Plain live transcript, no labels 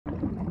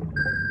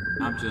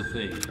I'm just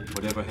saying,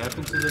 whatever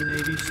happens to the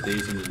Navy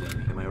stays in the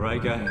Navy. Am I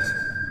right, guys?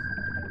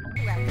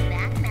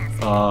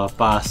 Oh,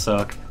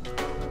 Barsock.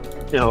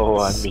 Yo,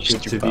 I missed you,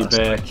 Good to be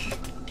back.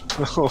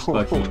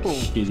 Fucking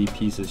shitty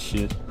piece of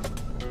shit.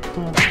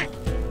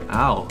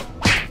 Ow.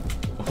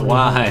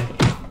 Why?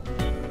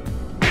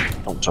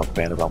 Don't talk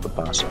bad about the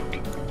Barsock.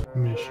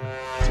 Mission.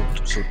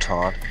 So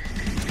Todd.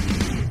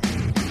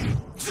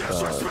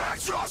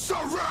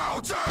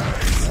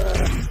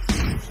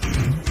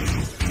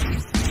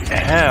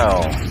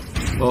 Hell.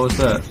 What was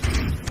that?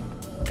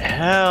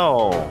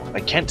 Hell. I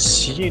can't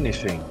see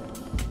anything.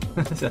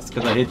 That's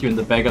because I hit you in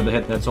the back of the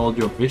head. That's all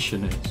your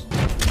vision is.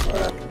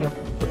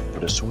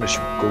 But as soon as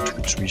you go to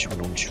the trees, you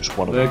can only choose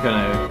one of We're them.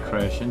 gonna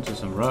crash into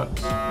some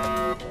rocks.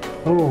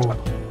 Oh.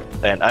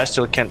 And I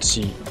still can't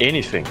see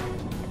anything.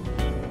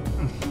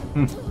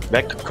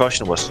 That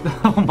concussion was...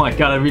 Oh my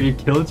god, I really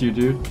killed you,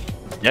 dude.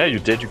 Yeah, you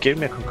did. You gave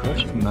me a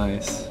concussion.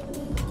 Nice.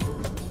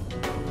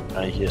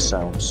 I hear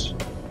sounds.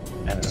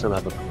 And I still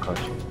have a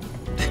concussion.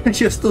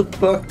 You're still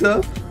fucked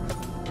up?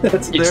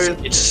 That's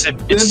It's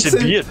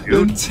severe,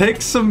 dude. Then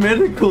take some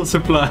medical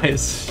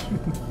supplies.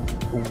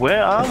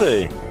 Where are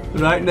they?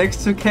 Right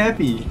next to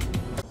Cappy.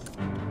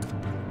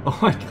 Oh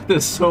my god,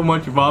 there's so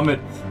much vomit.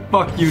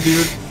 Fuck you,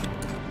 dude.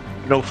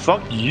 No,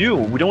 fuck you.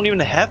 We don't even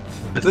have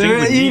the thing They're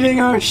we need. eating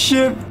our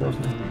ship.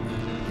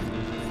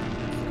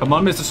 Come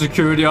on, Mr.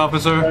 Security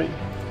Officer.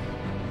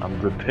 I'm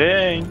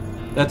repairing.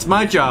 That's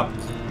my job.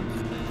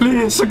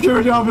 Please,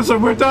 Security Officer,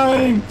 we're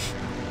dying.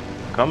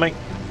 Coming.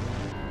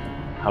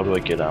 How do I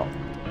get out?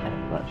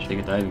 Take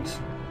a diving.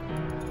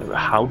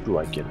 How do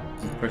I get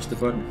out? Press the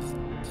button.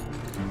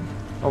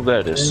 Oh, there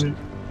it is.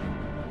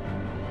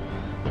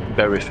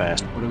 Very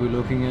fast. What are we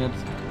looking at?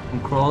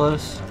 Some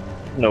crawlers?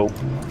 No.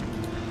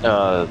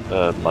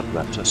 Mud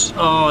raptors.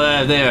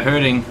 Oh, they are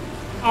hurting.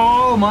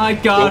 Oh my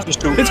god! It's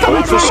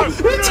coming through!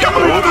 It's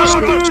coming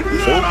through!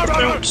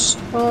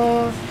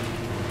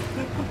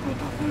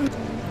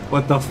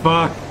 What the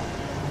fuck?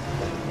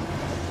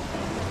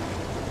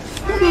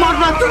 Mud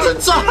raptors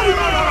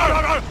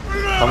inside!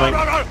 Coming.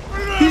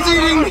 He's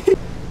eating me!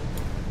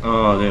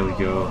 Oh, there we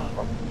go.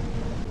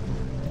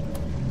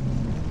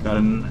 Got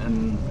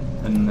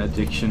an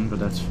addiction, but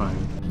that's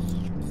fine.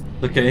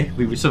 Okay,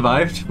 we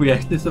survived. We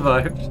actually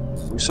survived.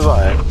 We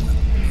survived.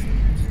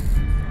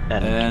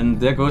 And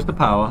there goes the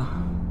power.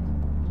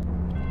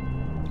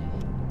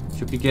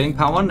 Should be getting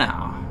power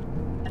now.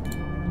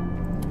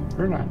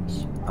 Very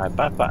nice.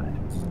 Bye.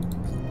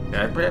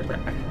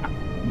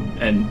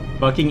 And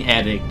fucking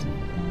addict.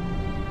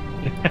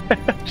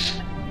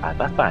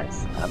 Bye.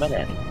 I'm an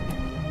addict.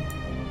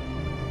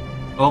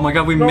 Oh my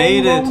god, we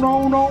made it!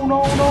 No.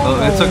 Oh,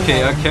 it's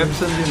okay. Our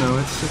captain, you know,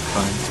 it's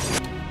fine.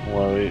 Don't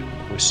worry,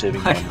 we're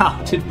saving Like,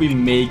 how did we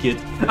make it?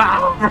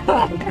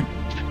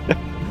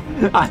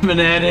 I'm an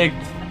addict.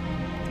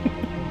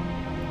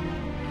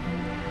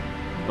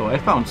 Oh, I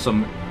found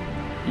some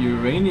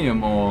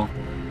uranium ore.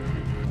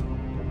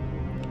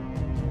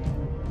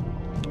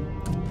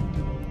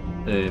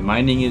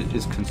 Mining it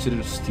is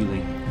considered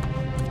stealing.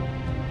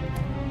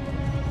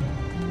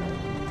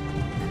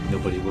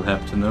 Nobody will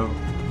have to know.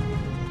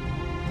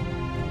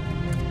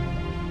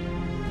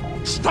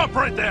 Stop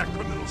right there,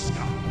 criminal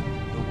scum!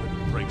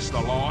 Nobody breaks the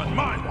law on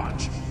my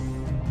watch!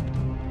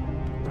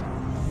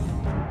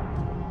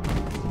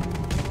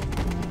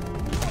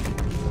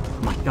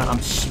 My god,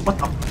 what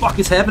the fuck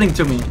is happening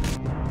to me?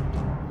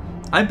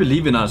 I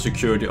believe in our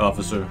security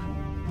officer.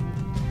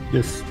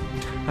 Yes.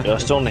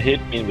 Just don't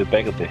hit me in the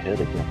back of the head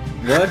again.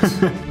 What?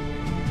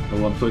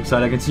 Oh, I'm so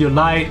excited. I can see your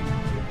light.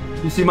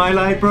 You see my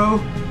light, bro?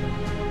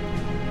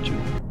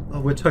 Oh,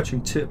 we're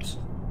touching tips.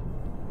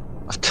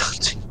 I'm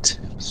touching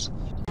tips.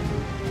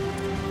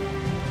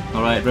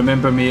 Alright,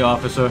 remember me,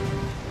 officer.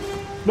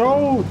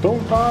 No,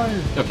 don't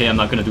die. Okay, I'm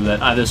not gonna do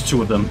that. Ah, there's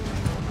two of them.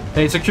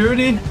 Hey,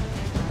 security?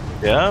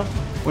 Yeah?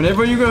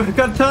 Whenever you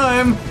got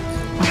time.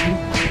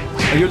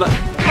 Are you like...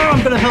 Oh,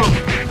 I'm gonna help.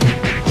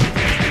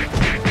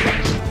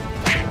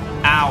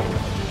 Ow.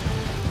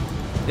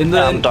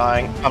 I'm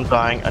dying.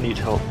 I need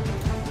help.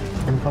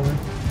 I'm coming.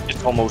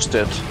 It's almost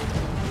dead.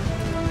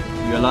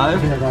 You I alive?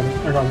 think I got it.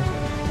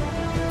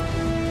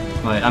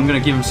 Alright, I'm gonna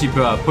give him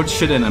CPR. Put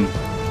shit in him.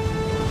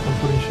 I'm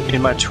putting shit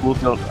In my tool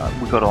belt,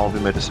 we got all the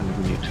medicine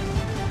we need.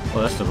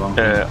 Oh, that's the wrong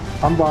thing.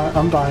 I'm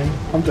dying.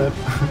 I'm dead.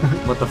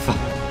 What the fuck?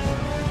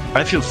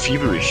 I feel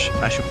feverish.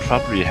 I should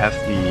probably have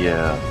the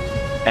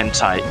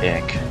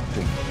anti-egg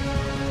thing.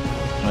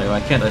 Wait,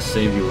 why can't I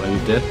save you? Are you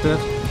dead? Or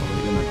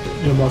you're not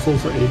dead? Your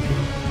muscles are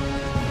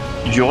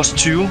aching. Yours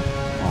too? Yep.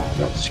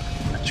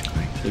 That's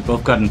great. We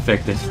both got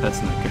infected.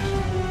 That's not good.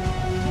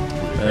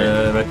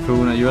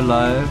 Raccoon, are you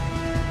alive?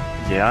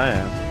 Yeah, I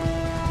am.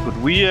 But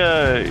we,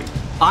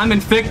 I'm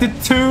infected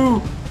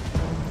too!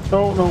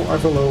 No, I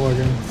fell low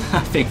again. I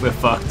think we're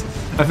fucked.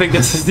 I think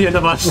this is the end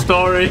of our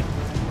story.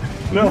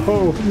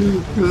 No!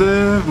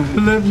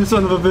 Live, you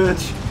son of a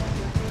bitch.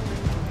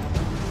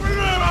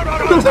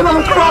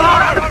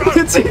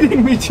 It's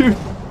eating me, dude.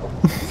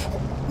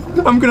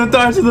 I'm gonna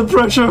die to the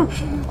pressure.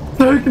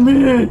 Take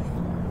me.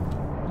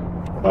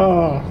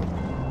 Ah.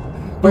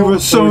 We were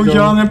so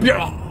young and pure.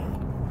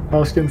 I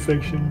was getting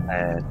fiction.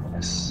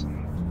 Yes.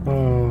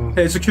 Oh.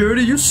 Hey,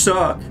 security, you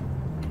suck.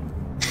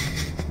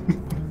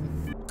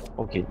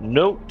 Okay,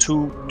 note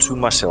to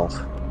myself.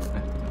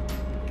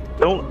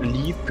 Don't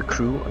leave the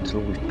crew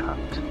until we part.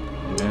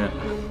 Yeah.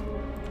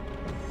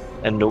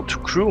 And note to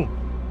crew.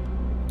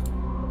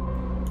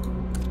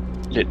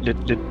 Let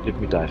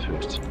me die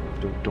first.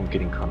 Don't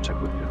get in contact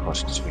with the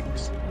hostage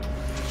wings.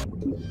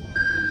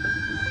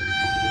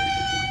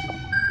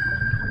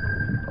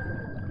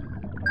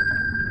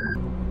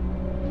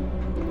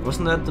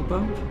 Wasn't that the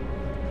boat?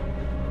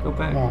 Go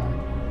back. No.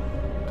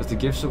 Because the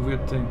gift's a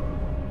weird thing.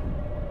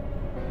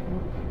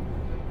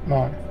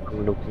 Nej.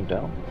 I'm looking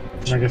down.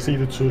 Man kan se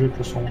det tydeligt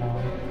på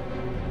sonar.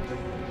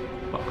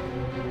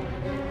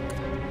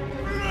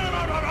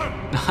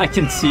 I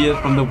can see it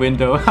from the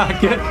window. I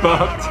get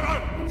fucked.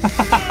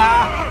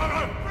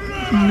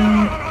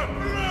 No.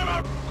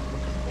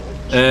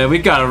 We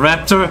got a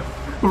raptor.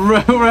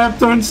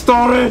 Raptor in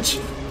storage.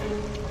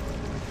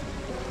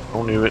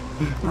 Only it.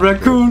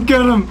 Raccoon,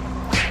 get him.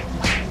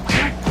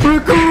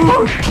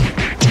 Raccoon.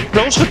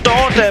 Close the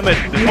door, damn it!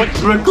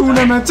 Raccoon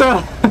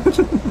amateur.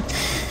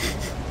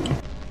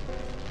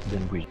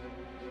 Then we.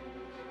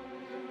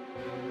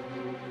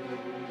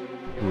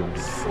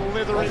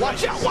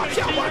 Watch out! Watch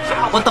out! Watch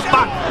out! What the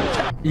fuck?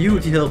 Ew,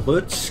 de havde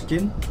rødt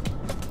skin.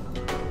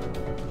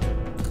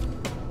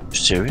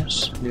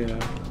 Serious? Yeah.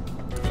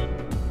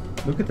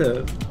 Look at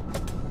that.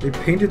 They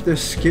painted their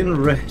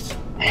skin red.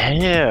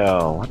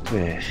 Yeah, what the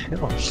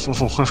hell?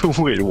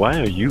 Wait, why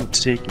are you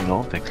taking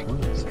off their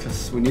clothes?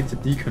 Because we need to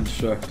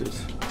deconstruct it.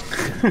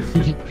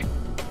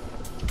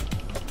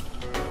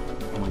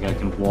 Oh my god, I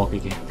can walk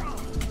again.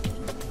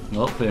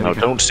 Well, there No, we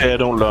go. don't say I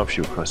don't love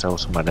you, because that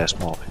was my last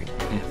morphine.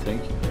 Yeah,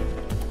 thank you.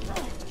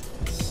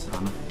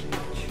 Son of a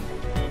bitch.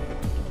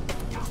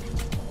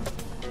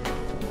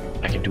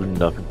 I can do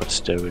nothing but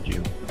stare at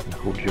you and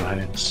hold your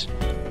hands.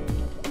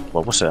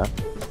 What was that?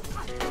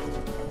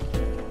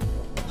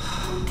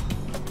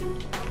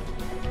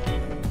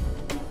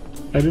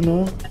 I don't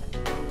know.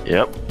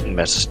 Yep,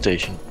 master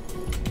station.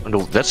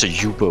 No, that's a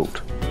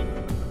U-boat.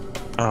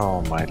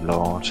 Oh my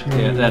lord.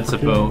 Yeah, that's a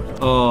boat.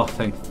 Oh,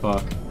 thank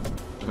fuck.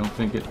 I don't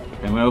think it.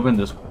 Okay, I'm gonna open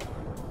this.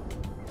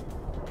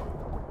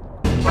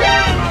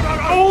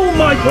 Oh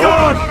my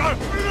god!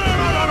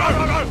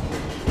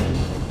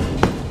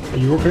 Are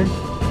you okay?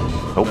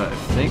 Nope. I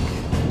think.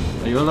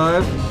 Are you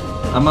alive?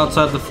 I'm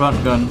outside the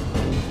front gun.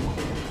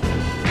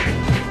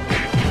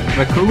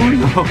 Raccoon?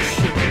 Oh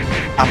shit.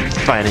 I'm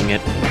fighting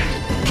it.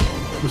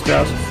 Hvis det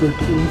er så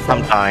flygt udenfor.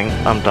 I'm dying.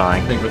 I'm I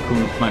dying. think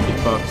raccoon might be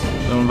fucked. I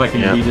don't know if I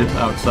can Yeah. eat it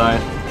outside.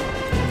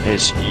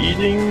 It's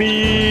eating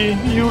me.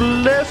 You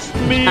left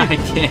me. I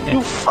can't.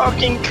 You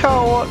fucking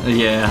coward.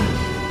 Yeah.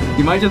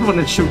 You might just want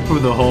to shoot through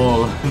the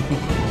hole.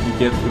 You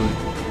get through it.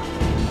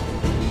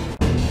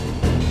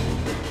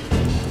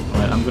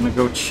 Alright, I'm gonna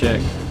go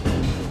check.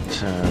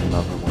 It's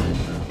another one.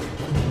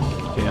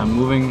 Okay, I'm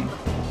moving.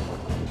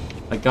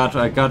 I got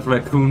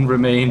raccoon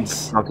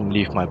remains. Fucking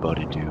leave my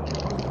body, dude.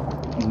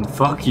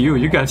 Fuck you,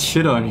 you got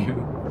shit on you.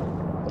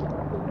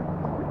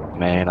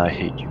 Man, I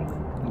hate you.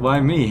 Why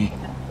me?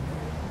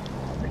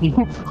 You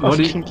What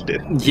do you- fucking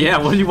did. Yeah,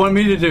 what do you want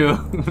me to do?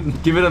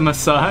 Give it a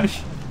massage?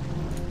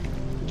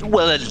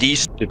 Well, at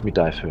least let me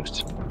die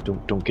first.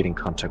 Don't get in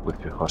contact with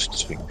your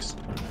hostage wings.